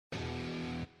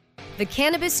The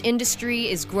cannabis industry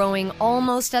is growing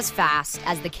almost as fast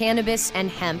as the cannabis and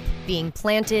hemp being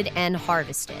planted and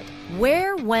harvested.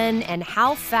 Where, when, and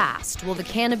how fast will the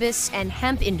cannabis and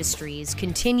hemp industries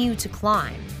continue to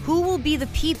climb? Who will be the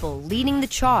people leading the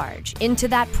charge into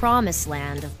that promised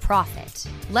land of profit?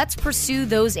 Let's pursue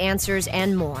those answers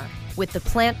and more with the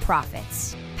Plant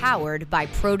Profits, powered by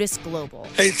Protus Global.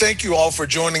 Hey, thank you all for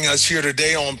joining us here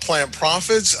today on Plant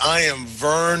Profits. I am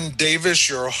Vern Davis,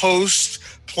 your host.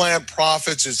 Plant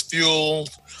Profits is fueled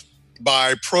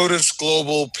by Protus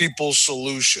Global People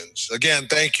Solutions. Again,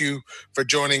 thank you for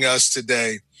joining us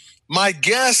today. My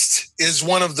guest is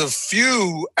one of the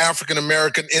few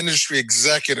African-American industry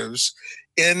executives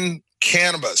in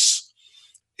cannabis.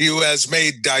 He has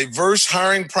made diverse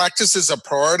hiring practices a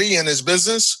priority in his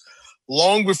business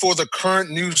long before the current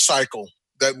news cycle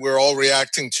that we're all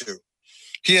reacting to.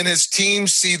 He and his team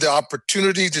see the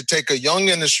opportunity to take a young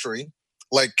industry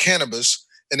like cannabis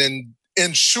and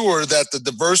ensure that the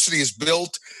diversity is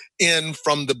built in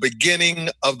from the beginning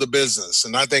of the business.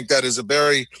 And I think that is a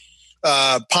very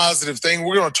positive thing.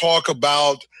 We're going to talk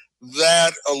about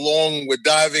that along with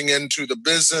diving into the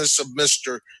business of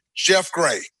Mr. Jeff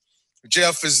Gray.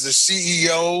 Jeff is the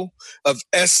CEO of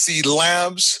SC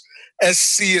Labs.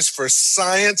 SC is for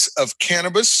Science of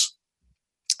Cannabis.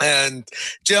 And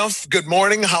Jeff, good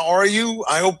morning. How are you?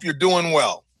 I hope you're doing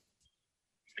well.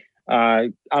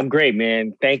 I'm great,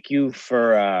 man. Thank you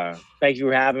for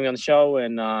having me on the show,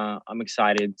 and I'm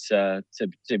excited to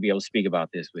be able to speak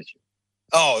about this with you.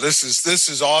 Oh, this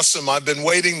is awesome. I've been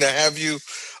waiting to have you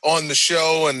on the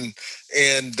show, and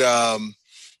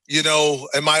you know,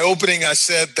 in my opening, I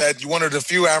said that you're one of the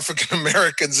few African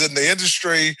Americans in the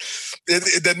industry.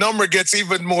 The number gets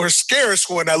even more scarce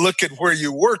when I look at where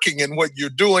you're working and what you're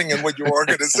doing and what your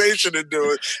organization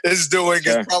is doing.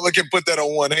 Sure. And probably can put that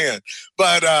on one hand.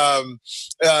 But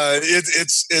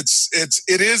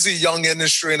it is a young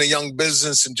industry and a young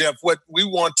business. And Jeff, what we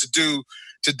want to do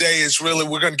today is really,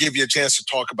 we're going to give you a chance to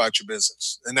talk about your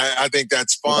business. And I think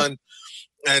that's fun.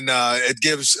 And it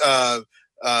gives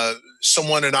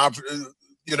someone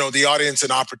the audience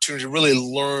an opportunity to really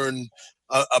learn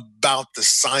about the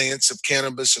science of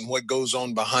cannabis and what goes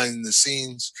on behind the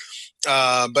scenes.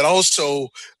 But also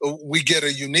we get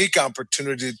a unique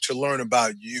opportunity to learn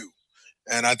about you.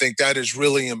 And I think that is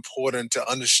really important to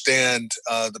understand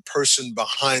the person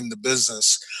behind the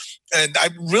business. And I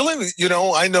really,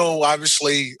 I know,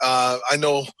 obviously, I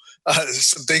know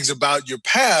some things about your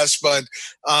past, but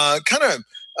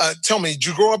tell me, did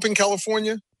you grow up in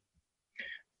California?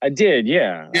 I did,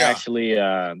 yeah. Actually,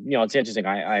 it's interesting.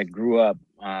 I grew up,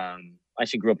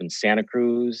 in Santa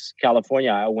Cruz,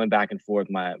 California. I went back and forth.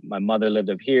 My mother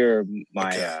lived up here.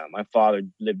 My father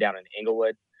lived down in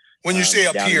Inglewood. When you say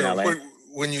up here,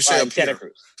 when you say up Santa here?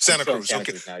 Cruz. Santa Cruz, Santa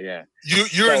okay. Cruz now, yeah.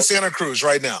 You're in Santa Cruz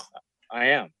right now? I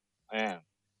am. So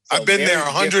I've been there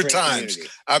 100 times.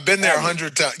 I've been there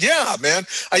 100 times. Yeah, man.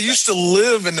 I used to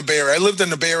live in the Bay Area. I lived in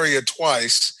the Bay Area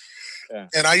twice. Yeah.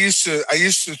 And I used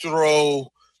to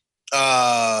throw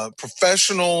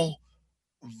professional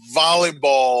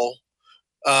volleyball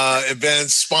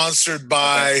events sponsored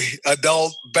by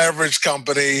adult beverage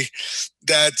company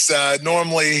that's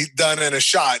normally done in a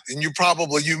shot. And you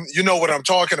probably, you know what I'm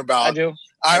talking about. I do.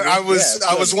 I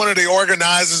was one of the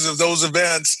organizers of those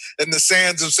events in the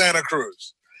sands of Santa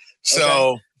Cruz.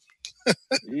 So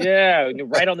yeah,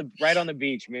 right on the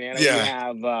beach, man.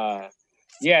 Yeah. We have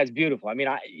it's beautiful. I mean,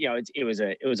 it was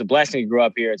a blessing to grow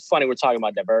up here. It's funny we're talking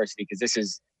about diversity because this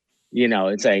is,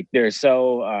 it's like this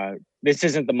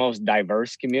isn't the most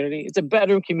diverse community. It's a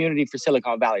better community for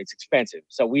Silicon Valley. It's expensive,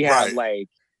 so we have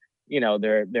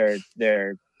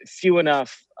they're few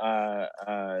enough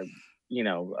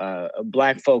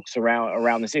Black folks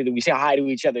around the city that we say hi to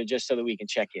each other just so that we can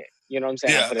check in. You know what I'm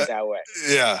saying? Yeah. Put it that way.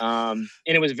 Yeah. And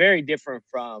it was very different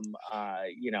from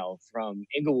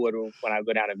Inglewood when I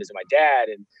go down and visit my dad,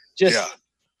 and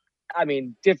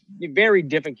very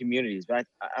different communities. But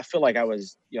I feel like I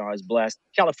was blessed.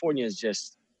 California is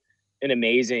just an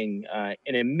amazing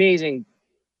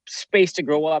space to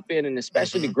grow up in, and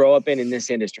especially to grow up in this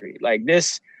industry. Like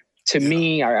this, to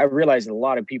me, I realize that a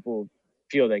lot of people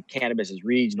feel that cannabis is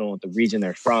regional, the region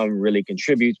they're from really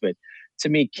contributes. But to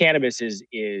me, cannabis is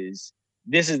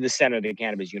the center of the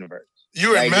cannabis universe.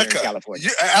 You're right in Mecca. In California.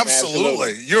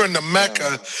 Absolutely. You're in the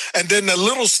Mecca. And then the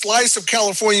little slice of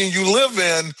California you live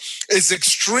in is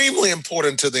extremely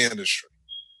important to the industry.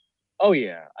 Oh,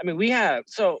 yeah. I mean,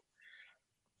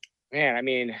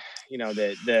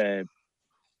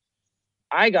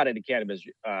 I got into cannabis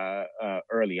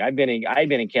early. I've been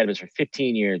in cannabis for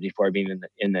 15 years before being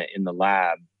in the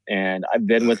lab, and I've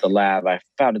been with the lab. I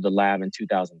founded the lab in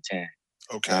 2010.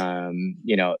 Okay.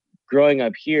 You know, growing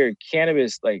up here,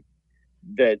 cannabis, like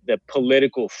the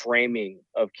political framing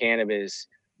of cannabis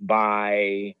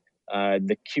by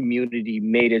the community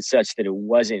made it such that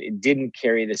it didn't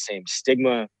carry the same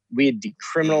stigma. We had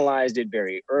decriminalized it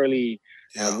very early.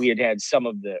 Yeah. We had some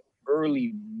of the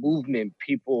early movement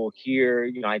people here.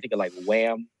 You know, I think of like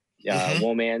WAM,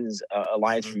 Woman's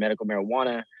Alliance for Medical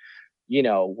Marijuana. You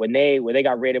know, when they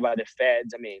got raided by the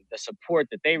feds, I mean, the support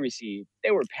that they received,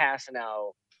 they were passing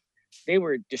out. They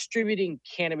were distributing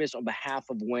cannabis on behalf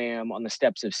of WAM on the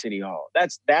steps of City Hall.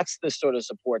 That's the sort of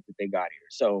support that they got here.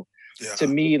 So to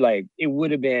me, like it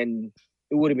would have been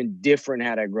different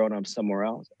had I grown up somewhere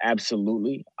else.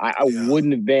 Absolutely. I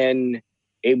wouldn't have been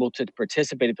able to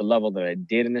participate at the level that I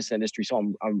did in this industry. So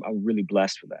I'm really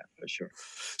blessed for that, for sure.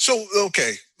 So,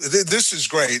 okay, this is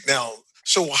great. Now,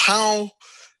 so how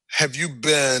have you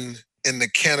been in the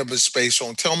cannabis space?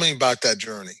 So tell me about that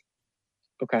journey.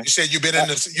 Okay. You said you've been in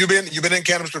this, you've been in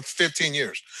cannabis for 15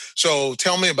 years. So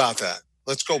tell me about that.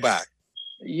 Let's go back.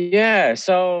 Yeah.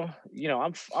 So, you know,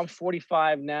 I'm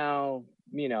 45 now.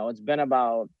 You know, it's been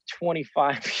about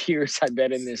 25 years I've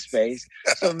been in this space.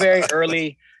 So very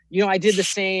early, you know, I did the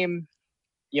same.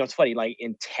 You know, it's funny, like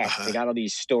in tech, they got all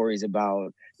these stories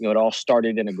about, you know, it all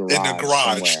started in a garage. In the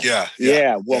garage, somewhere.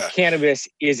 Yeah. Well, cannabis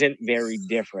isn't very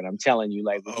different. I'm telling you,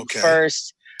 like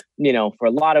first, you know, for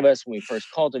a lot of us, when we first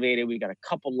cultivated, we got a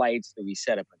couple lights that we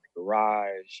set up in the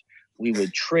garage. We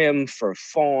would trim for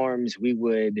farms. We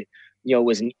would, you know, it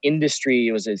was an industry.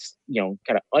 It was this, you know,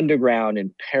 kind of underground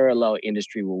and parallel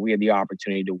industry where we had the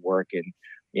opportunity to work and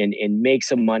make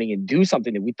some money and do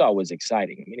something that we thought was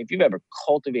exciting. I mean, if you've ever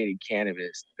cultivated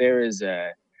cannabis, there is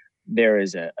a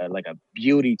like a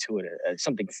beauty to it,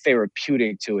 something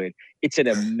therapeutic to it. It's an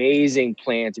amazing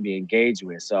plant to be engaged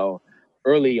with. So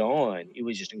early on, it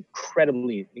was just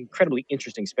incredibly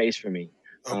interesting space for me.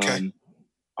 Okay.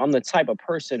 I'm the type of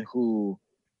person who,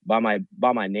 by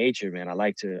my nature, man, I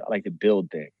like to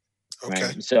build things. Okay.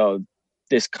 Right? So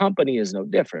this company is no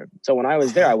different. So when I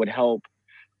was there, I would help.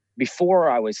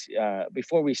 Before we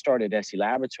started SE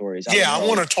Laboratories. I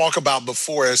want to talk about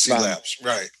before SE Labs.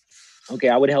 Right. Okay.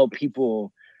 I would help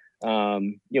people,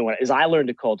 you know, as I learned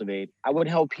to cultivate, I would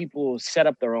help people set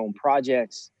up their own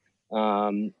projects.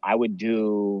 I would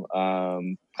do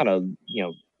kind of, you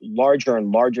know, larger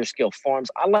and larger scale farms.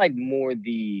 I like more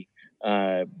the,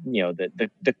 you know,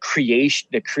 the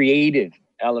creative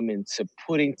elements of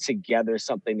putting together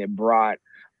something that brought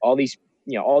all these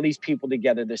people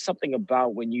together. There's something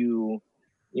about when you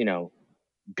know,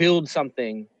 build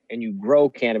something and you grow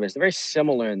cannabis. They're very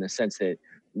similar in the sense that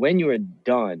when you are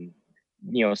done,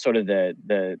 you know, sort of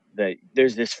the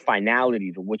there's this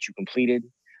finality to what you completed.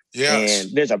 Yes.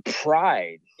 And there's a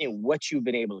pride in what you've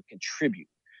been able to contribute.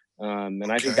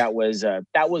 And I think that was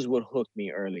what hooked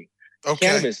me early. Okay.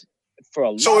 Cannabis for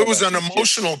a lot. So it was an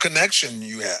emotional connection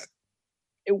you had.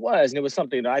 It was, and it was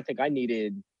something that I think I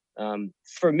needed.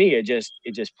 For me, it just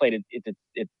played it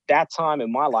at that time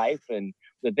in my life, and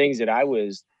the things that I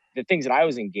was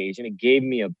engaged in. It gave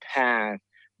me a path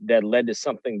that led to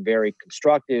something very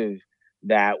constructive.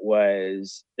 That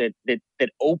was that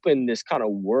opened this kind of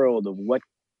world of what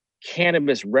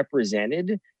cannabis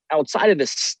represented outside of the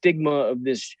stigma of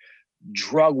this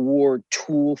drug war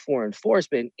tool for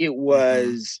enforcement. It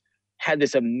was had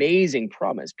this amazing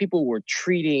promise. People were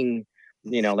treating,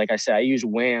 you know, like I said, I used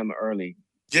WAM early.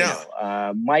 Yeah. You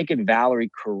know, Mike and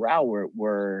Valerie Corral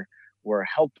were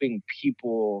helping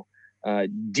people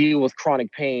deal with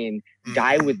chronic pain,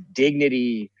 die with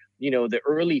dignity. You know, the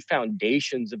early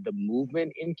foundations of the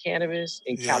movement in cannabis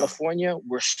in California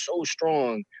were so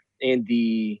strong, and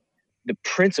the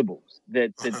principles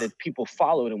that people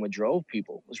followed and what drove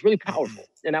people was really powerful.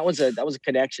 And that was a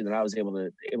connection that I was able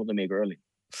to make early.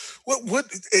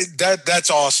 That's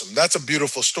awesome. That's a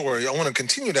beautiful story. I want to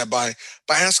continue that by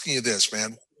asking you this,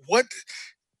 man. What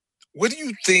do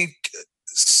you think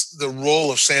the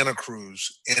role of Santa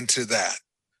Cruz into that?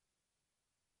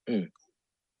 You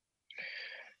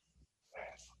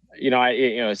know,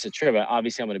 it's a trip.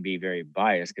 Obviously, I'm going to be very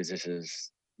biased because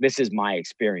this is my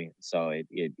experience. So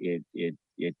it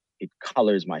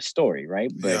colors my story,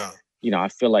 right? But you know, I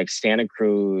feel like Santa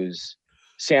Cruz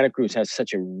has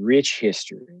such a rich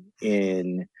history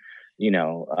in, you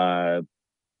know,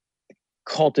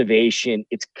 cultivation,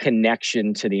 its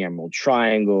connection to the Emerald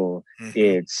Triangle,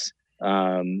 its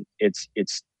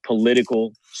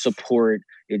political support,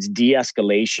 its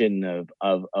de-escalation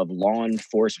of law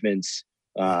enforcement's,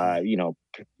 you know,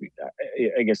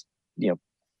 I guess, you know,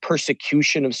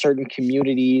 persecution of certain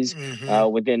communities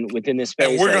within this space.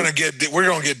 And we're gonna get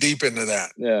deep into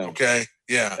that. Yeah. Okay.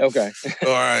 Yeah. Okay.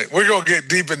 All right. We're gonna get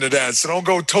deep into that. So don't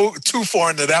go too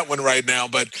far into that one right now.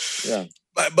 But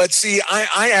see,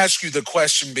 I ask you the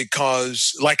question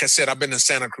because, like I said, I've been in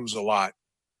Santa Cruz a lot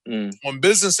on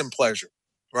business and pleasure,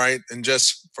 right, and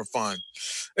just for fun.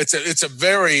 It's a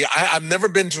very I've never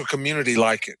been to a community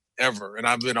like it ever, and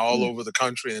I've been all over the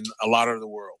country and a lot of the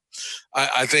world.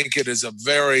 I think it is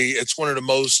it's one of the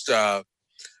most, I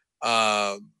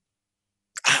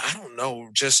don't know,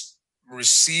 just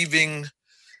receiving,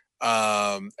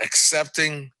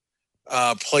 accepting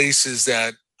places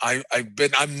that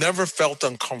I've never felt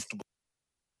uncomfortable.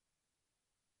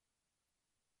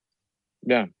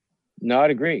 Yeah, no,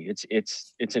 I'd agree. It's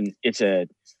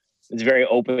very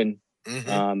open.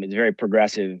 It's very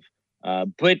progressive,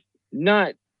 but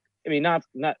not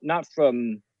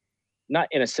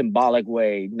in a symbolic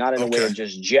way, not in a way of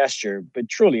just gesture, but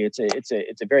truly it's a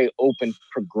very open,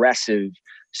 progressive,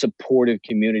 supportive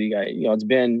community. It's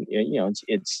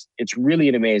really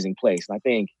an amazing place. And I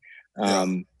think,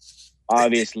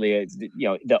 obviously,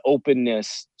 the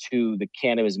openness to the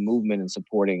cannabis movement and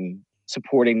supporting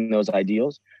those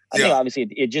ideals. I think obviously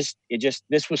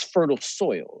this was fertile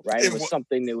soil, right? It was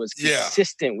something that was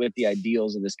consistent with the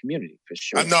ideals of this community, for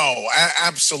sure. No,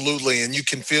 absolutely. And you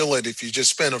can feel it if you just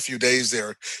spend a few days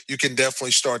there. You can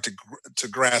definitely start to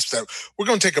grasp that. We're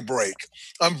going to take a break.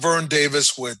 I'm Vern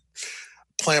Davis with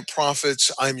Plant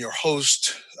Profits. I'm your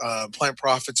host. Plant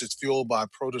Profits is fueled by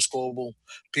Produce Global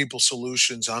People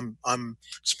Solutions. I'm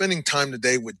spending time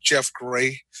today with Jeff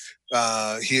Gray.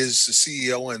 He is the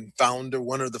CEO and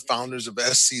one of the founders of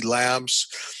SC Labs.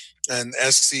 And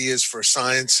SC is for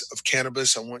Science of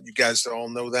Cannabis. I want you guys to all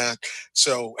know that.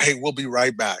 So, hey, we'll be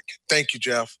right back. Thank you,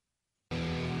 Jeff.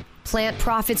 Plant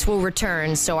Profits will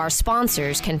return so our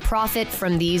sponsors can profit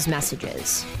from these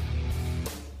messages.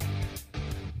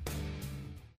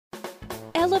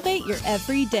 Elevate your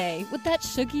every day with that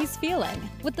Shoogies feeling,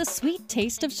 with the sweet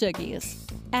taste of Shoogies.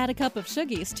 Add a cup of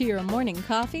Shoogies to your morning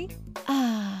coffee.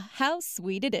 Ah, how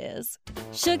sweet it is.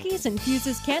 Shoogies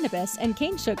infuses cannabis and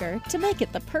cane sugar to make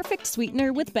it the perfect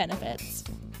sweetener with benefits.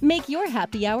 Make your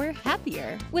happy hour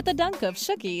happier with a dunk of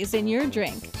Shoogies in your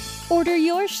drink. Order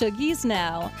your Shoogies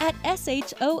now at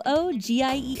shoogies.com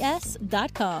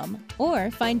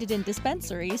or find it in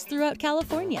dispensaries throughout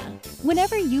California.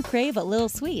 Whenever you crave a little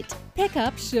sweet, pick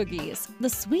up Shoogies, the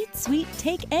sweet, sweet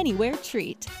take anywhere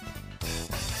treat.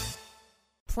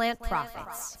 Plant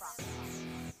Profits.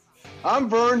 I'm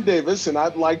Vern Davis, and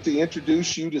I'd like to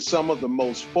introduce you to some of the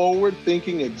most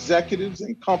forward-thinking executives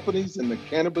and companies in the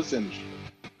cannabis industry.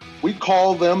 We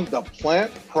call them the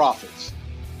Plant Profits.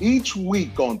 Each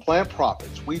week on Plant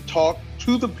Profits, we talk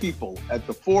to the people at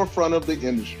the forefront of the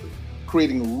industry,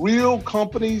 creating real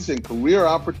companies and career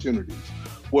opportunities.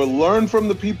 We'll learn from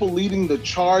the people leading the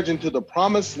charge into the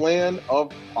promised land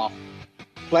of profit.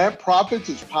 Plant Profits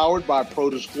is powered by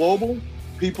Produce Global,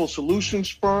 people solutions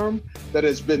firm that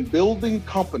has been building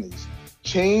companies,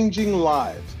 changing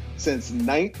lives since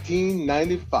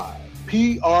 1995.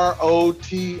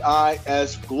 PROTIS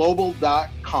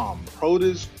global.com,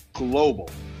 Produce Global.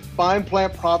 Find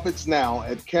Plant Profits now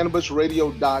at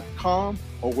cannabisradio.com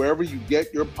or wherever you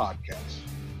get your podcasts.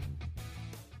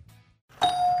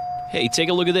 Hey, take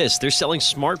a look at this. They're selling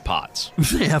smart pots.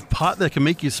 They have pot that can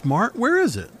make you smart? Where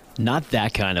is it? Not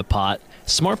that kind of pot.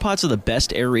 Smart pots are the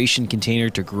best aeration container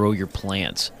to grow your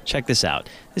plants. Check this out.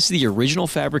 This is the original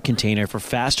fabric container for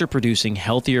faster producing,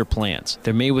 healthier plants.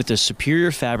 They're made with a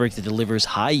superior fabric that delivers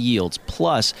high yields.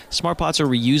 Plus, smart pots are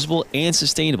reusable and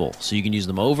sustainable, so you can use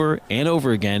them over and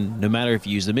over again, no matter if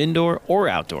you use them indoor or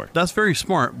outdoor. That's very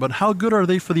smart, but how good are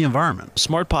they for the environment?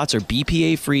 Smart pots are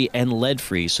BPA-free and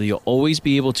lead-free, so you'll always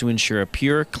be able to ensure a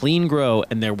pure, clean grow,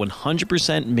 and they're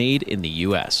 100% made in the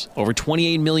U.S. Over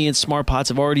 28 million smart pots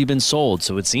have already been sold,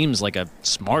 so it seems like a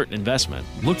smart investment.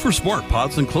 Look for smart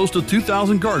pots in close to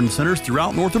 2,000 garden centers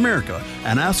throughout North America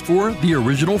and ask for the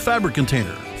original fabric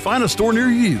container. Find a store near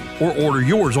you or order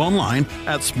yours online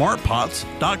at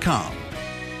smartpots.com.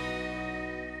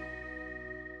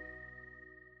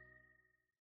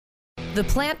 The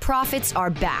Plant Profits are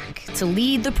back to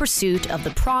lead the pursuit of the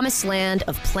promised land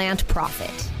of plant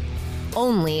profit.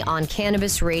 Only on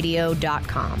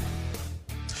cannabisradio.com.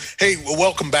 Hey, well,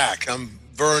 welcome back. I'm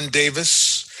Vern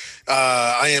Davis.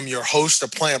 I am your host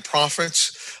of Plant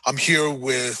Profits. I'm here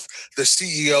with the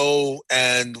CEO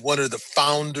and one of the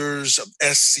founders of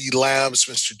SC Labs,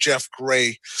 Mr. Jeff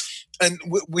Gray. And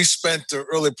we spent the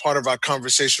early part of our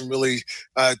conversation really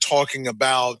talking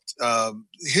about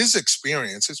his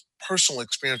experience, his personal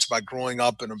experience about growing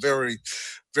up in a very,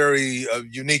 very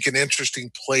unique and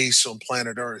interesting place on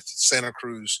planet Earth, Santa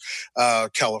Cruz,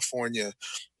 California.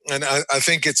 And I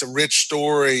think it's a rich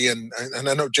story, and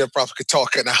I know Jeff probably could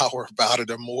talk an hour about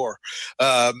it or more,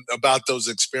 about those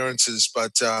experiences.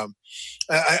 But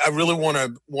I really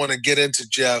want to get into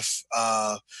Jeff.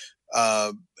 Uh,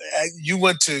 you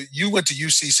went to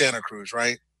UC Santa Cruz,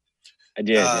 right? I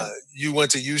did. Yeah. You went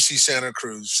to UC Santa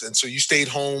Cruz, and so you stayed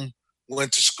home,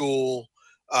 went to school.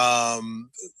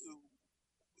 Um,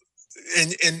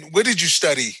 and what did you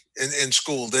study in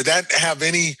school? Did that have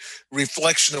any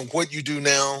reflection of what you do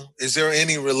now? Is there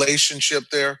any relationship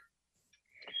there?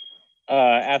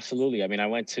 Absolutely. I mean, I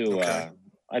went to, Okay.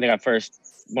 I think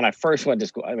when I first went to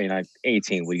school, I mean, I'm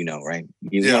 18, well, you know, right?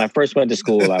 Yeah. When I first went to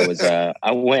school, I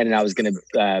went and I was going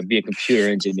to be a computer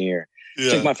engineer.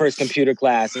 Yeah. Took my first computer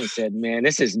class and said, man,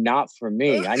 this is not for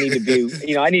me. I need to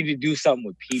be, I need to do something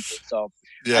with people. So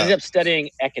I ended up studying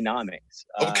economics.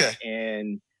 Okay.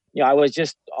 And, I was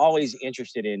just always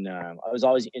interested in,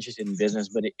 business,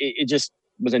 but it just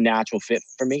was a natural fit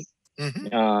for me.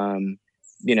 Mm-hmm.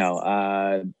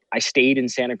 I stayed in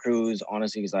Santa Cruz,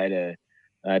 honestly, because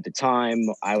at the time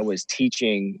I was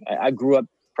teaching. I grew up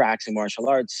practicing martial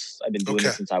arts. I've been doing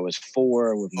this since I was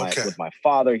 4 with my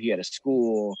father. He had a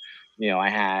school. I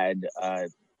had,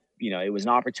 it was an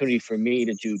opportunity for me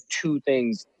to do two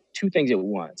things at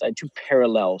once. I had 2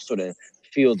 parallel sort of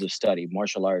fields of study: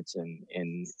 martial arts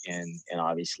and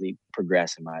obviously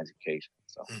progress in my education.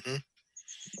 So. Mm-hmm.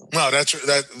 No,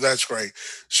 that's great.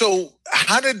 So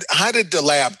how did the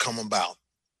lab come about?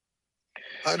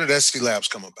 How did SC Labs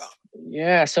come about?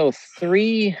 Yeah, so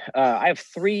I have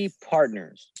 3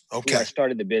 partners who I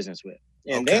started the business with.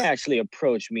 And they actually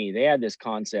approached me. They had this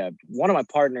concept. One of my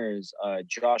partners,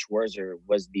 Josh Werzer,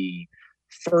 was the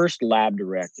first lab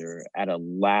director at a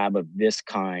lab of this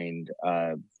kind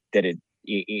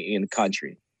in the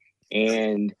country.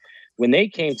 And when they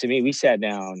came to me, we sat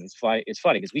down. It's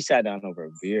funny because we sat down over a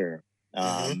beer,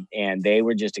 and they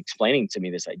were just explaining to me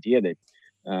this idea that,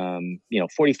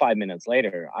 45 minutes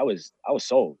later, I was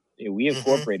sold. We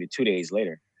incorporated 2 days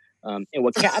later. And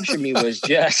what captured me was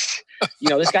just,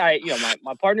 this guy,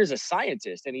 my partner's a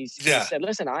scientist, and he said,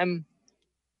 listen, I'm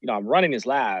running this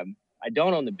lab. I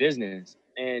don't own the business,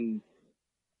 and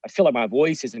I feel like my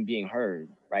voice isn't being heard.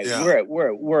 Right? Yeah.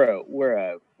 We're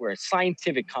a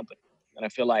scientific company, and I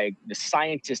feel like the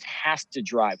scientist has to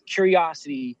drive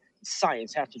curiosity.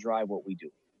 Science has to drive what we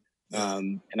do.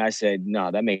 And I said,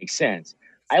 no, that makes sense.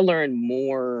 I think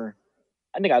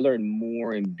I learned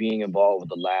more in being involved with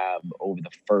the lab over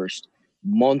the first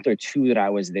month or 2 that I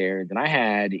was there than I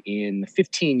had in the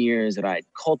 15 years that I had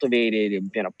cultivated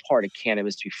and been a part of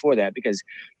cannabis before that, because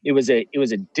it was a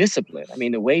discipline. I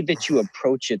mean, the way that you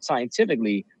approach it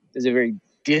scientifically is a very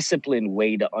disciplined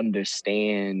way to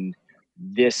understand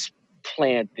this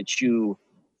plant that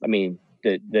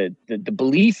the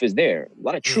belief is there. A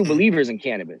lot of true believers in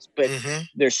cannabis, but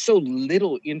there's so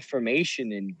little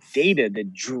information and data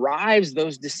that drives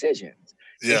those decisions.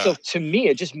 Yeah. And so to me,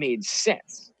 it just made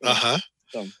sense.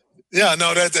 So, yeah,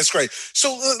 no, that's great.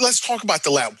 So let's talk about the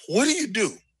lab. What do you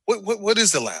do? What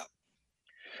is the lab?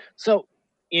 So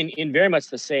in very much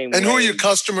the same way. And who are your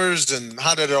customers, and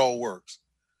how did it all work?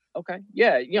 Okay.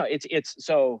 Yeah. It's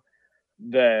so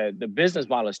the business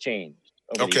model has changed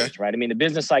over the years, right? I mean, the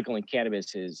business cycle in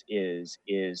cannabis is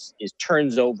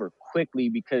turns over quickly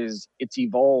because it's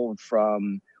evolved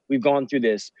from, we've gone through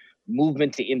this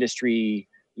movement to industry,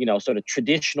 sort of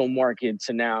traditional market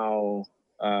to now,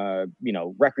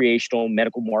 recreational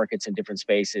medical markets in different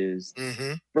spaces,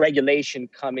 regulation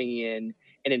coming in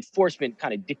and enforcement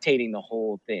kind of dictating the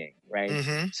whole thing. Right.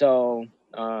 So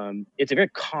it's a very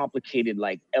complicated,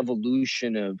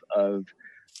 evolution of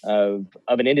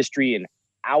an industry, and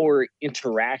our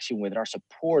interaction with it, our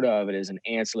support of it as an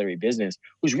ancillary business,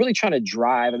 who's really trying to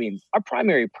drive. I mean, our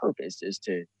primary purpose is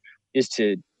to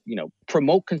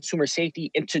promote consumer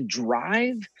safety and to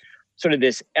drive sort of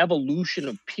this evolution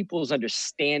of people's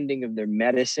understanding of their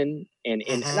medicine. And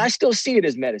I still see it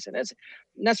as medicine.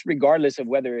 That's regardless of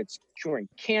whether it's curing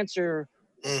cancer,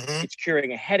 it's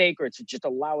curing a headache, or it's just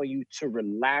allowing you to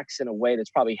relax in a way that's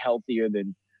probably healthier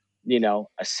than, a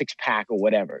 6-pack or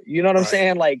whatever. You know what I'm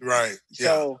saying? Right.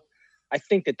 So I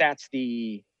think that's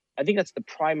the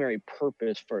primary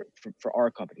purpose for our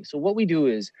company. So what we do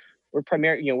is we're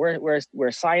we're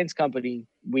a science company.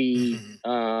 We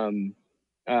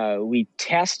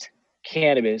test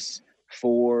cannabis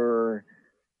for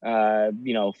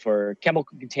chemical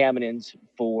contaminants,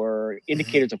 for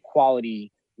indicators of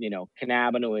quality,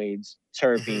 cannabinoids,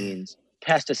 terpenes,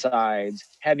 pesticides,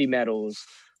 heavy metals.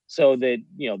 so that,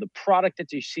 the product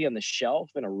that you see on the shelf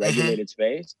in a regulated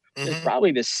space is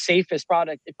probably the safest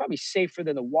product. It's probably safer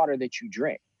than the water that you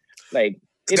drink. Like,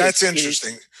 that's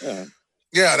interesting.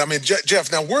 Yeah, I mean,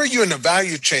 Jeff, now where are you in the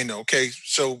value chain? Okay,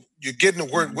 so you're getting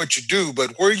to work what you do,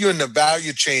 but where are you in the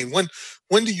value chain?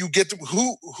 When do you get to,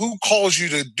 who calls you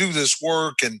to do this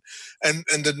work, and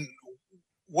then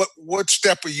what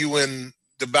step are you in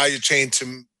the value chain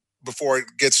before it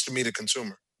gets to meet a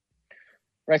consumer?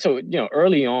 Right. So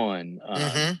early on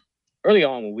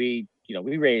when we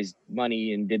raised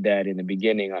money and did that in the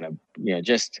beginning on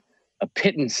just a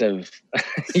pittance of,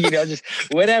 just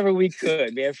whatever we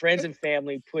could. We had friends and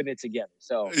family putting it together.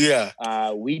 So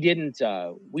we didn't,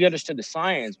 we understood the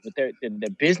science, but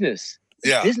the business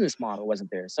model wasn't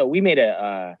there. So we made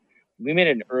an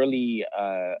early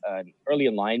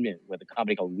alignment with a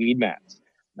company called Weedmaps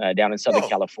down in Southern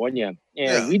California.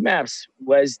 And Weedmaps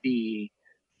was the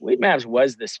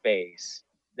space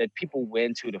that people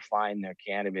went to find their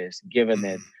cannabis, given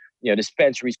that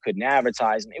dispensaries couldn't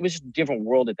advertise, and it was just a different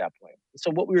world at that point.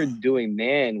 So what we were doing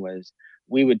then was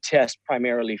we would test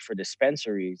primarily for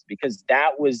dispensaries, because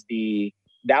that was the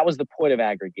point of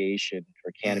aggregation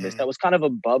for cannabis. That was kind of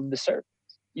above the surface.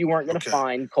 You weren't going to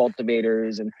find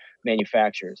cultivators and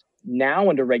manufacturers.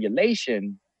 Now under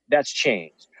regulation, that's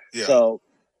changed. So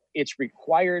it's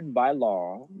required by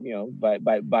law, by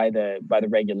the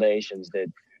regulations, that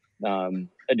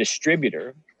a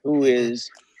distributor whose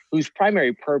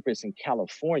primary purpose in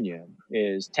California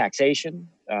is taxation,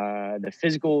 the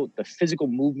physical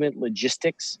movement,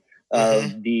 logistics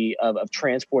of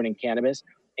transporting cannabis,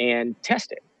 and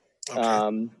testing.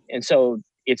 And so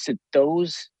it's at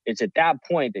that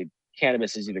point that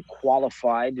cannabis is either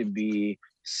qualified to be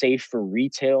safe for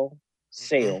retail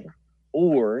sale,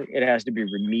 or it has to be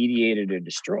remediated or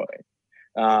destroyed.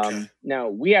 Now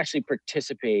we actually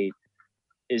participate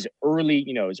as early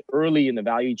in the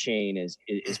value chain as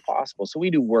possible. So we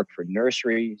do work for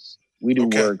nurseries. We do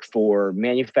work for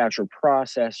manufacturer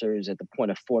processors at the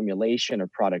point of formulation or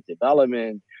product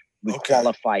development. We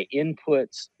qualify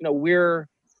inputs. We're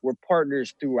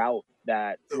partners throughout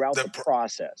the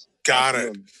process. Got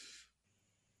it.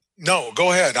 No,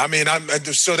 go ahead. I mean,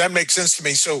 so that makes sense to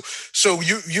me. So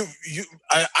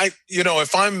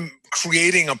if I'm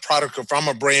creating a product, if I'm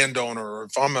a brand owner, or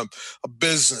if I'm a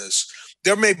business,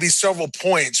 there may be several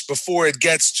points before it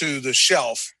gets to the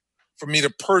shelf for me to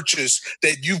purchase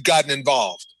that you've gotten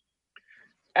involved.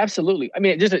 Absolutely. I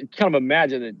mean, just kind of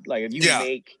imagine that, like,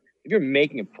 if you're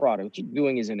making a product, what you're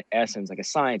doing is in essence like a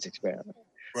science experiment.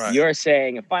 Right. You're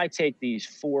saying, if I take these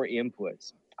 4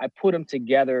 inputs, I put them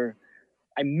together,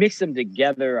 I mix them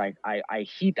together, I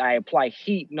apply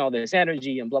heat and all this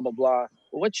energy and blah, blah, blah.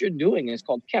 But what you're doing is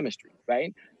called chemistry,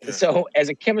 right? Yeah. So as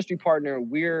a chemistry partner,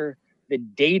 the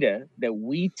data that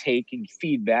we take and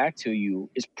feed back to you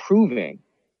is proving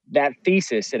that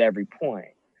thesis at every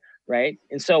point, right?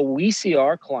 And so we see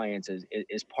our clients as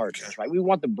partners, right? We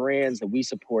want the brands that we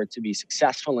support to be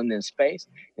successful in this space.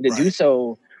 And to do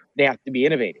so, they have to be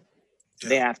innovative. Yeah.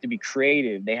 They have to be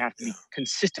creative. They have to be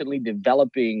consistently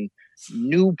developing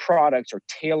new products or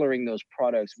tailoring those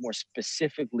products more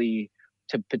specifically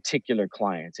to particular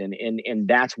clients. And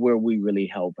that's where we really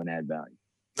help and add value.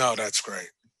 No, that's great.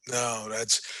 No,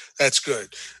 that's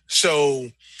good.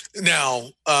 So now,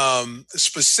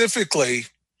 specifically,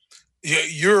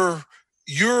 you're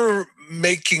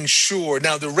making sure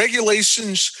now have the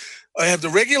regulations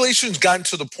gotten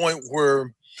to the point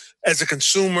where, as a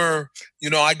consumer,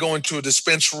 I go into a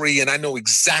dispensary and I know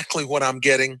exactly what I'm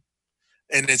getting,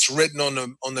 and it's written on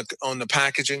the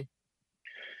packaging?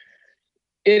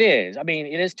 It is. I mean,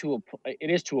 it is to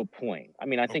a point. I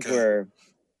mean, I think where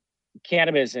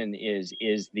cannabis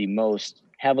is the most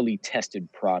heavily tested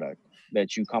product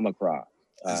that you come across.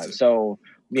 So,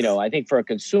 I think for a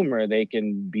consumer, they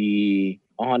can be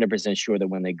 100% sure that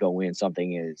when they go in,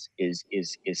 something is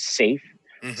safe.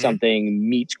 Mm-hmm. Something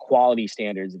meets quality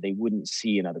standards that they wouldn't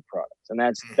see in other products, and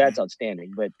that's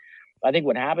outstanding. But I think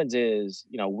what happens is,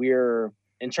 we're,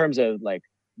 in terms of like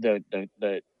the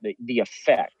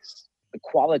effects, the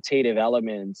qualitative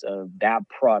elements of that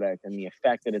product and the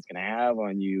effect that it's going to have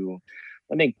on you.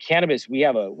 I think cannabis, we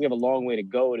have a long way to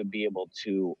go to be able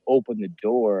to open the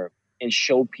door and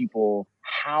show people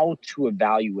how to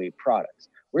evaluate products.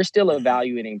 We're still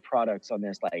evaluating products on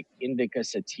this like indica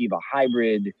sativa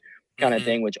hybrid kind of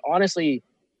thing, which honestly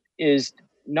is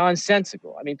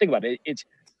nonsensical. I mean, think about it. It's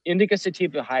indica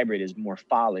sativa hybrid is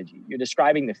morphology. You're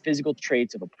describing the physical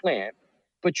traits of a plant,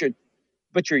 but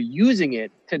you're using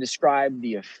it to describe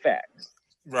the effects,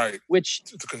 right? Which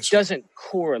doesn't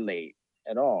correlate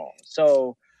at all.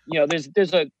 So,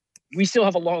 there's we still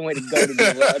have a long way to go to be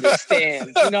able to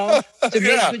understand, to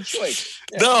make a good choice.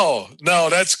 Yeah. No,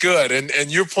 that's good.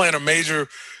 And you're playing a major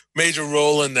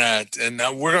role in that. And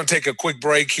we're going to take a quick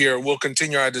break here. We'll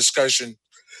continue our discussion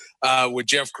with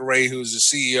Jeff Gray, who's the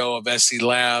CEO of SC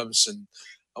Labs and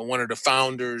one of the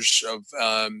founders of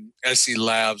SC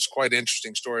Labs. Quite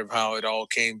interesting story of how it all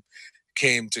came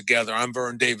together. I'm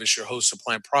Vern Davis, your host of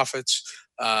Plant Profits.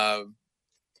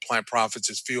 Plant Profits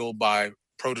is fueled by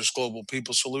Produce Global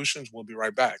People Solutions. We'll be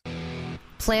right back.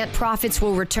 Plant Profits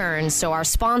will return so our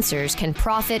sponsors can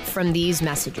profit from these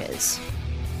messages.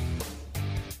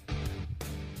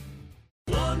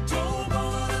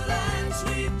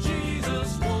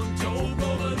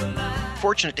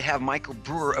 Fortunate to have Michael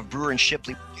Brewer of Brewer &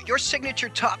 Shipley. Your signature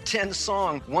top 10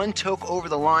 song, One Toke Over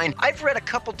the Line. I've read a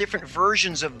couple different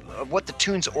versions of what the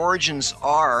tune's origins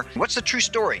are. What's the true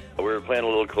story? We were playing a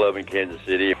little club in Kansas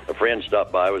City. A friend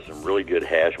stopped by with some really good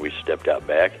hash. We stepped out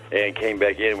back and came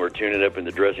back in. We're tuning up in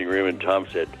the dressing room, and Tom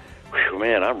said,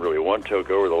 man, I'm really one toke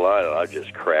over the line. And I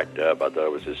just cracked up. I thought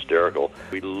it was hysterical.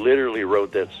 We literally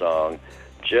wrote that song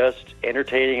just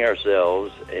entertaining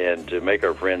ourselves and to make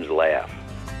our friends laugh.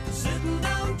 Sitting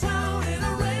downtown in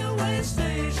a railway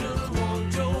station,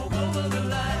 one toke over the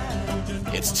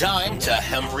line. It's time to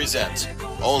Hemp Present,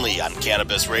 only on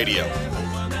Cannabis Radio.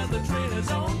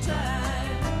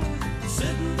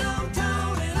 Sitting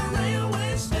downtown in a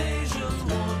railway station,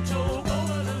 one toke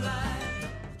over the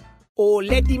line. Oh,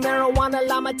 let the marijuana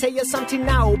llama tell you something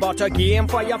now about a game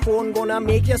for your phone gonna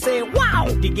make you say, wow!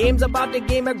 The game's about the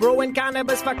game of growing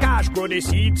cannabis for cash. Grow the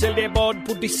seed, sell the bud,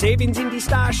 put the savings in the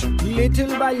stash.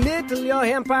 Little by little, your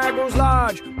empire grows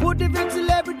large. Put different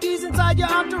celebrities inside your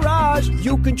entourage.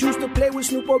 You can choose to play with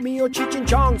Snoop or me or Cheech and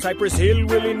Chong, Cypress Hill,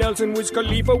 Willie Nelson, Wiz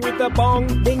Khalifa with a bong.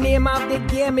 The name of the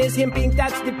game is Hemp Inc.,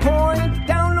 that's the point.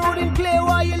 Download and play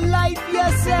while you light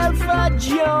yourself a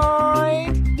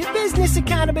joint. The business of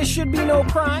cannabis should be no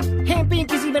crime. Hemp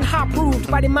Inc. is even hot-proofed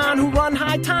by the man who run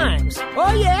High Times.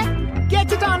 Oh yeah?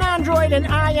 Get it on Android and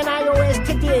iOS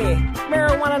today.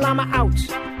 Marijuana llama out.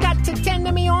 Got to tend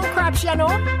to me own crops, you know.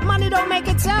 Money don't make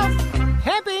itself.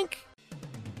 Hemp Inc.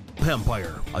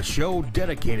 Hempire, a show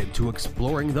dedicated to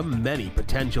exploring the many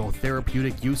potential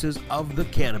therapeutic uses of the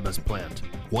cannabis plant.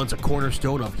 Once a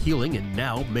cornerstone of healing and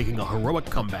now making a heroic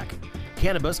comeback,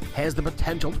 cannabis has the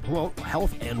potential to promote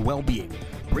health and well-being,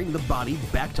 bring the body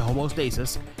back to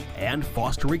homeostasis, and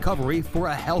foster recovery for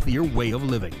a healthier way of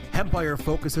living. Hempire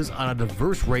focuses on a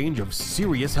diverse range of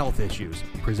serious health issues,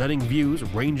 presenting views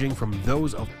ranging from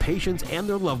those of patients and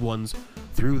their loved ones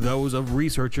through those of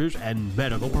researchers and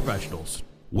medical professionals.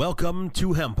 Welcome to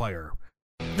Hempire.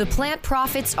 The Plant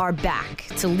Profits are back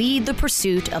to lead the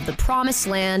pursuit of the promised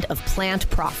land of plant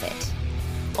profit.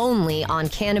 Only on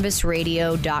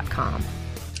CannabisRadio.com.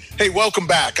 Hey, welcome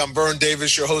back. I'm Vern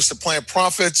Davis, your host of Plant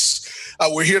Profits.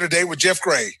 We're here today with Jeff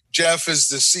Gray. Jeff is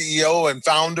the CEO and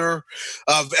founder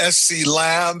of SC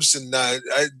Labs. And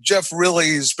Jeff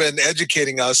really has been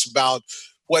educating us about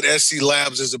what SC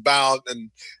Labs is about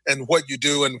and what you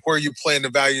do and where you play in the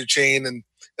value chain. And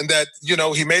that,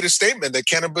 he made a statement that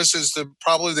cannabis is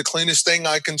probably the cleanest thing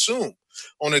I consume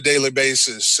on a daily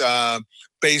basis,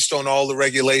 based on all the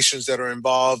regulations that are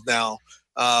involved now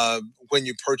when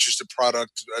you purchase the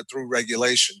product through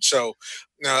regulation. So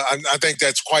I think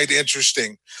that's quite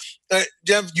interesting.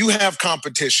 Jeff, you have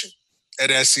competition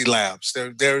at SC Labs.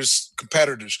 There's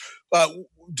competitors.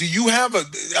 Do you have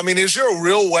is there a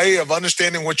real way of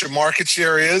understanding what your market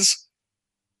share is?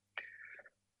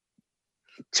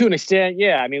 To an extent,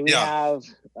 yeah. We have,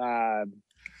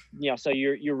 so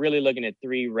you're really looking at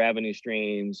three revenue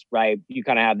streams, right? You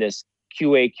kind of have this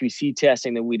QA, QC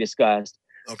testing that we discussed.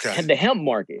 Okay. And the hemp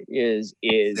market is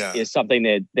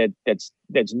something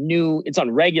that's new. It's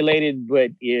unregulated,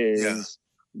 but is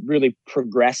really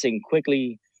progressing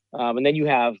quickly. And then you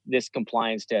have this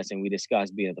compliance testing we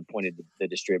discussed being at the point of the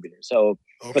distributor. So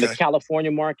for the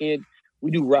California market, we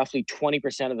do roughly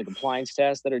 20% of the compliance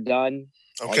tests that are done.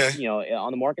 Okay. On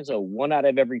the market. So 1 out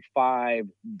of every 5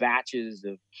 batches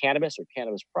of cannabis or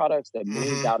cannabis products that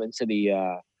moves out into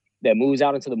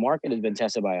the market has been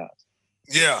tested by us.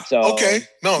 Yeah. So, okay.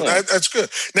 No, that's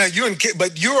good. Now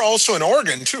but you're also in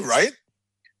Oregon too, right?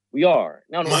 We are.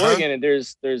 Now in Oregon,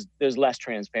 there's less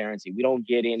transparency. We don't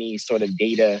get any sort of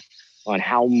data on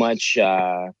how much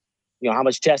how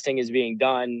much testing is being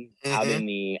done out in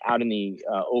the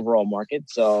overall market.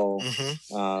 So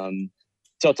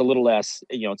so it's a little less,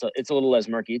 it's a little less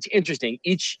murky. It's interesting.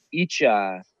 Each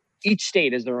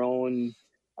state has their own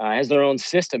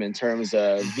system in terms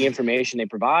of the information they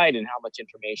provide and how much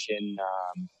information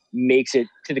makes it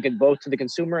both to the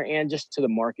consumer and just to the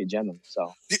market generally.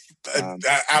 So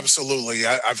Absolutely.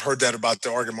 I've heard that about the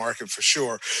organ market for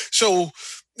sure. So,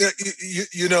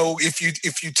 you know, if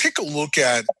you take a look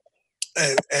at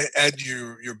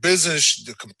your business,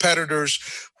 the competitors,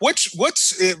 what's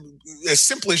as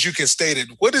simple as you can state it,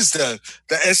 what is the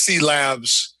SC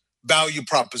Labs value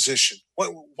proposition?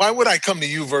 Why would I come to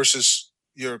you versus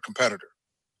your competitor?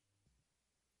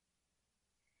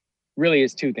 Really,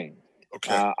 it's two things.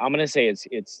 Okay. I'm going to say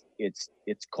it's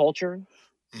culture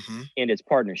and it's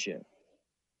partnership.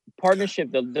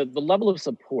 Partnership, the level of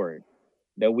support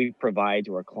that we provide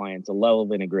to our clients, the level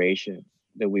of integration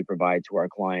that we provide to our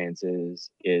clients is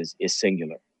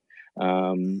singular.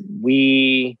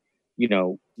 We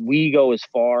go as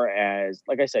far as,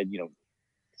 like I said,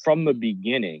 from the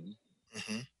beginning,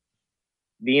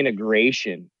 the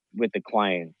integration with the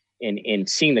client and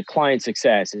seeing the client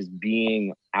success as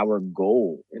being our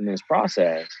goal in this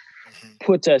process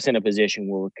puts us in a position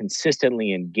where we're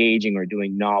consistently engaging or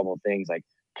doing novel things like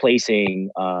placing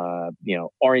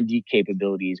R&D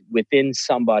capabilities within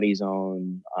somebody's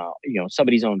own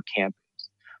campus,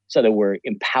 so that we're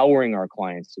empowering our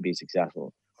clients to be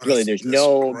successful. Really, there's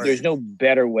no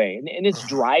better way, and it's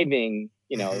driving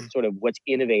sort of what's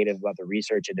innovative about the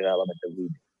research and development that we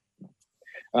do.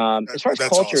 As far as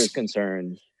culture is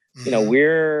concerned,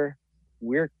 we're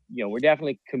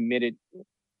definitely committed.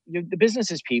 The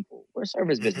business is people. We're a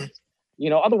service business.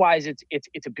 Otherwise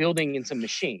it's a building and some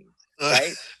machines,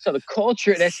 right? So the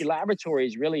culture at SC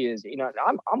Laboratories really is,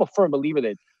 I'm a firm believer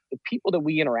that the people that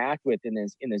we interact with in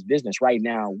this business right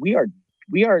now, we are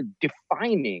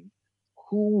defining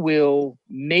who will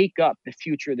make up the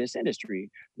future of this industry.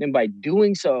 And by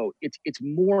doing so, it's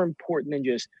more important than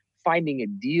just finding a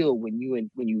deal when you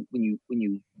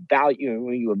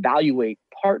evaluate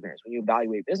partners, when you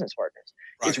evaluate business partners.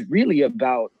 Right. It's really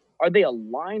about, are they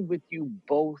aligned with you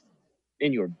both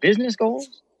in your business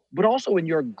goals, but also in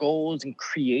your goals in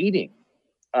creating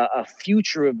a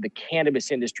future of the cannabis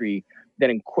industry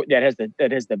that has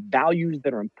the values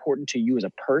that are important to you as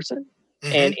a person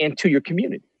and to your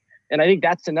community. And I think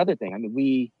that's another thing. I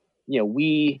mean,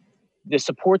 the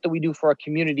support that we do for our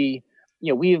community,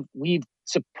 we've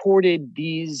supported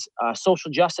these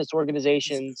social justice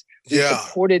organizations. We've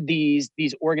supported these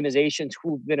organizations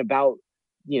who've been about,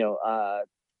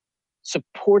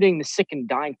 supporting the sick and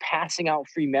dying, passing out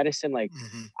free medicine. Like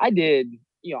I did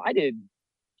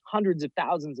hundreds of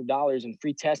thousands of dollars in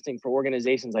free testing for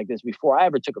organizations like this before I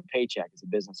ever took a paycheck as a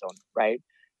business owner, right?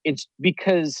 It's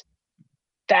because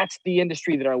that's the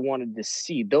industry that I wanted to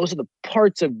see. Those are the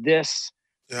parts of this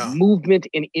movement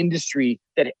in industry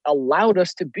that allowed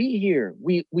us to be here.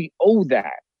 We owe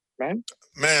that, right?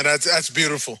 Man, that's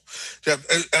beautiful, Jeff.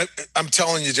 I'm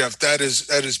telling you, Jeff, that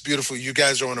is beautiful. You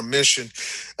guys are on a mission.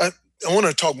 I want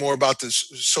to talk more about this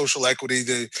social equity,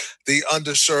 the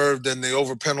underserved and the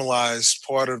overpenalized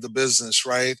part of the business,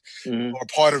 right? Or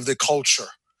part of the culture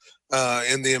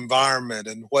in the environment,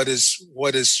 and what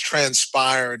is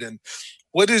transpired, and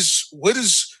what is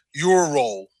your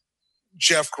role,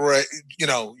 Jeff Gray,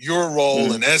 your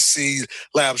role and SC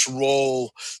Labs'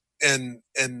 role in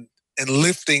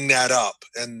lifting that up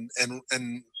and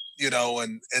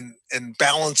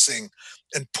balancing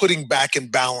and putting back in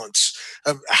balance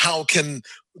of how can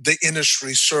the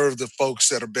industry serve the folks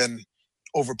that have been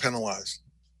overpenalized?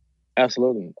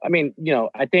 Absolutely. I mean,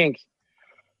 I think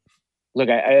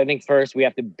first we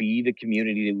have to be the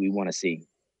community that we want to see.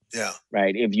 Yeah.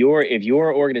 Right. If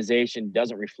your organization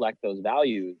doesn't reflect those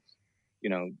values,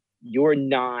 you're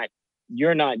not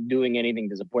doing anything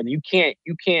to support them. You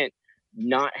can't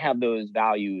not have those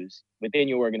values within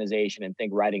your organization and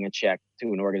think writing a check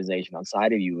to an organization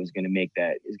outside of you is going to make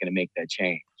that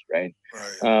change. Right.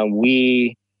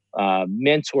 We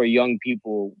mentor young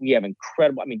people. We have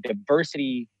incredible,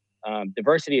 diversity and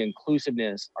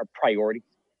inclusiveness are priorities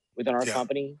within our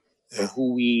company for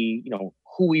who we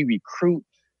recruit,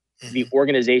 the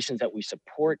organizations that we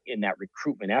support in that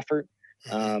recruitment effort.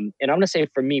 And I'm going to say,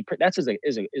 for me, that's as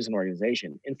an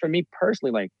organization. And for me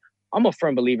personally, like, I'm a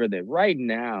firm believer that right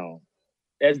now,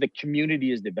 as the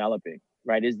community is developing,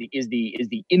 right, as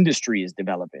the industry is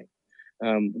developing,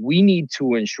 we need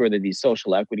to ensure that these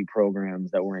social equity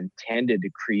programs that were intended to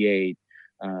create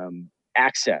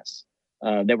access,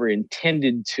 that were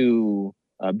intended to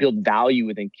build value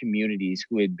within communities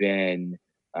who had been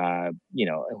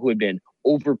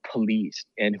over-policed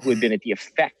and who had been at the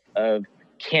effect of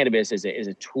cannabis as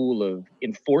a tool of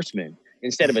enforcement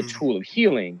instead of a tool of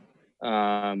healing.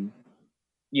 I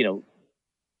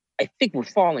think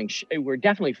we're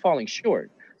definitely falling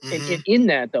short. And in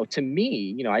that, though, to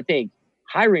me, I think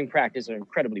hiring practices are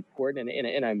incredibly important,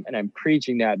 and I'm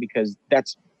preaching that because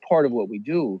that's part of what we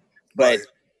do. But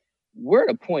we're at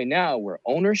a point now where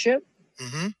ownership,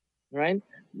 right?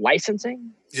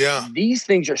 Licensing. Yeah. These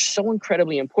things are so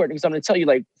incredibly important because I'm going to tell you,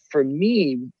 like, for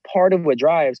me, part of what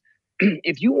drives,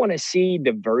 if you want to see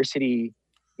diversity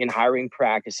in hiring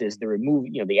practices,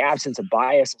 the absence of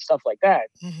bias and stuff like that,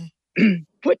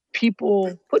 put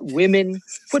women,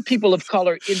 put people of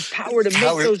color in power to make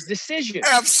those decisions.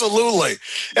 Absolutely.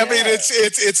 I mean,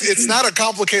 it's not a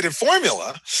complicated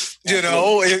formula. You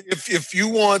know, if you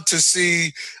want to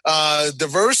see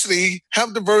diversity,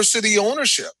 have diversity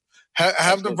ownership,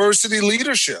 have diversity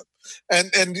leadership,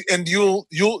 and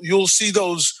you'll see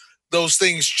those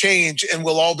things change, and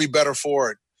we'll all be better for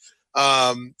it.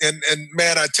 And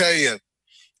man, I tell you,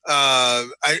 I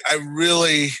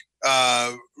really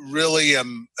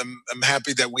am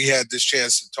happy that we had this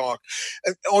chance to talk.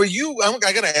 I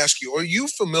got to ask you, are you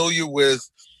familiar with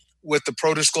the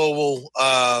Protis Global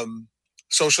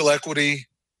Social Equity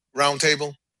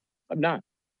Roundtable? I'm not.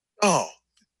 Oh,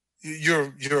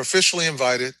 you're officially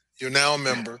invited. You're now a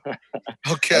member.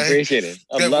 Okay. I appreciate it.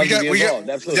 I'd love to be involved.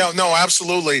 Absolutely. Yeah, no,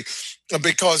 absolutely.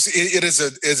 Because it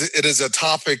is a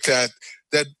topic that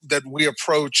we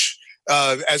approach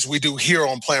as we do here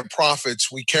on Plant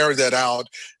Profits. We carry that out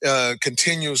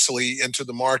continuously into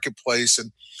the marketplace,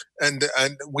 and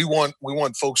we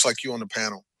want folks like you on the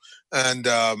panel, and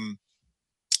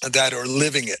that are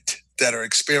living it, that are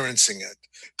experiencing it,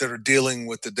 that are dealing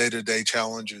with the day-to-day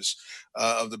challenges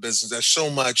of the business. There's so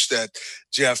much that,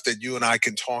 Jeff, that you and I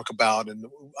can talk about, and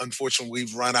unfortunately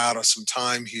we've run out of some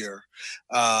time here.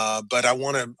 But I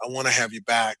want to have you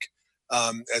back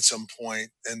at some point,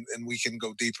 and we can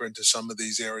go deeper into some of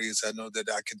these areas. I know that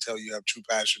I can tell you have true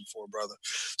passion for, brother.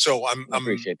 So I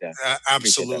appreciate that.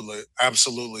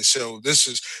 Absolutely. So this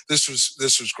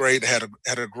was great. Had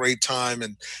a great time,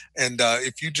 and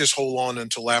if you just hold on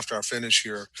until after I finish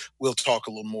here, we'll talk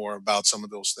a little more about some of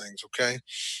those things. Okay.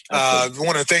 I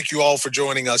want to thank you all for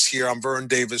joining us here. I'm Vern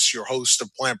Davis, your host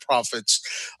of Plant Profits.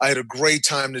 I had a great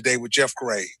time today with Jeff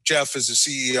Gray. Jeff is the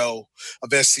CEO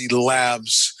of SC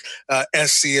Labs.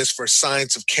 SC is for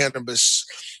Science of Cannabis.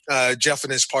 Jeff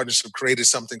and his partners have created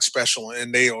something special,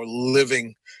 and they are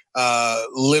living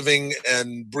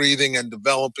and breathing and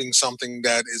developing something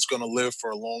that is going to live for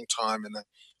a long time. And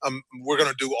we're going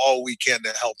to do all we can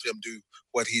to help him do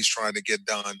what he's trying to get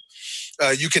done.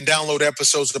 You can download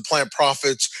episodes of Plant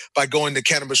Profits by going to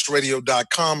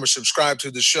cannabisradio.com or subscribe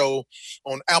to the show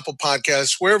on Apple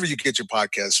Podcasts, wherever you get your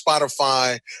podcasts,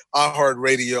 Spotify,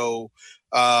 iHeartRadio,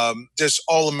 just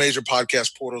all the major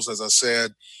podcast portals, as I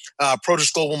said.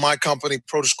 Protis Global, my company.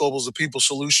 Protis Global is a people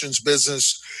solutions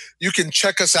business. You can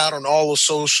check us out on all the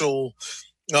social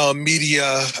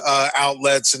media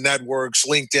outlets and networks,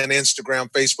 LinkedIn, Instagram,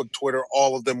 Facebook, Twitter,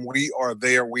 all of them. We are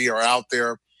there. We are out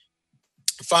there.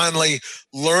 Finally,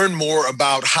 learn more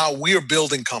about how we are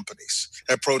building companies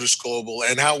at Protis Global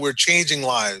and how we're changing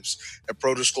lives at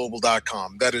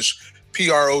protisglobal.com. That is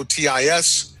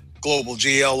PROTIS Global,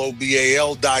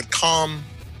 GLOBAL.com.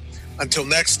 Until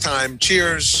next time,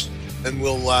 cheers, and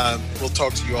we'll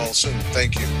talk to you all soon.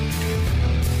 Thank you.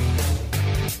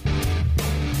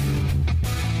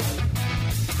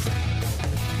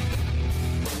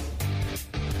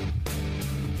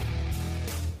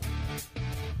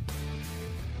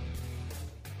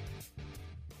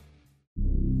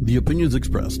 The opinions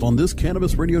expressed on this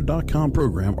CannabisRadio.com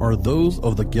program are those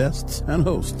of the guests and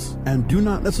hosts and do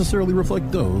not necessarily reflect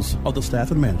those of the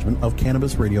staff and management of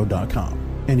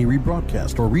CannabisRadio.com. Any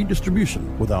rebroadcast or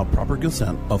redistribution without proper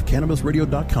consent of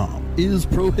CannabisRadio.com is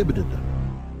prohibited.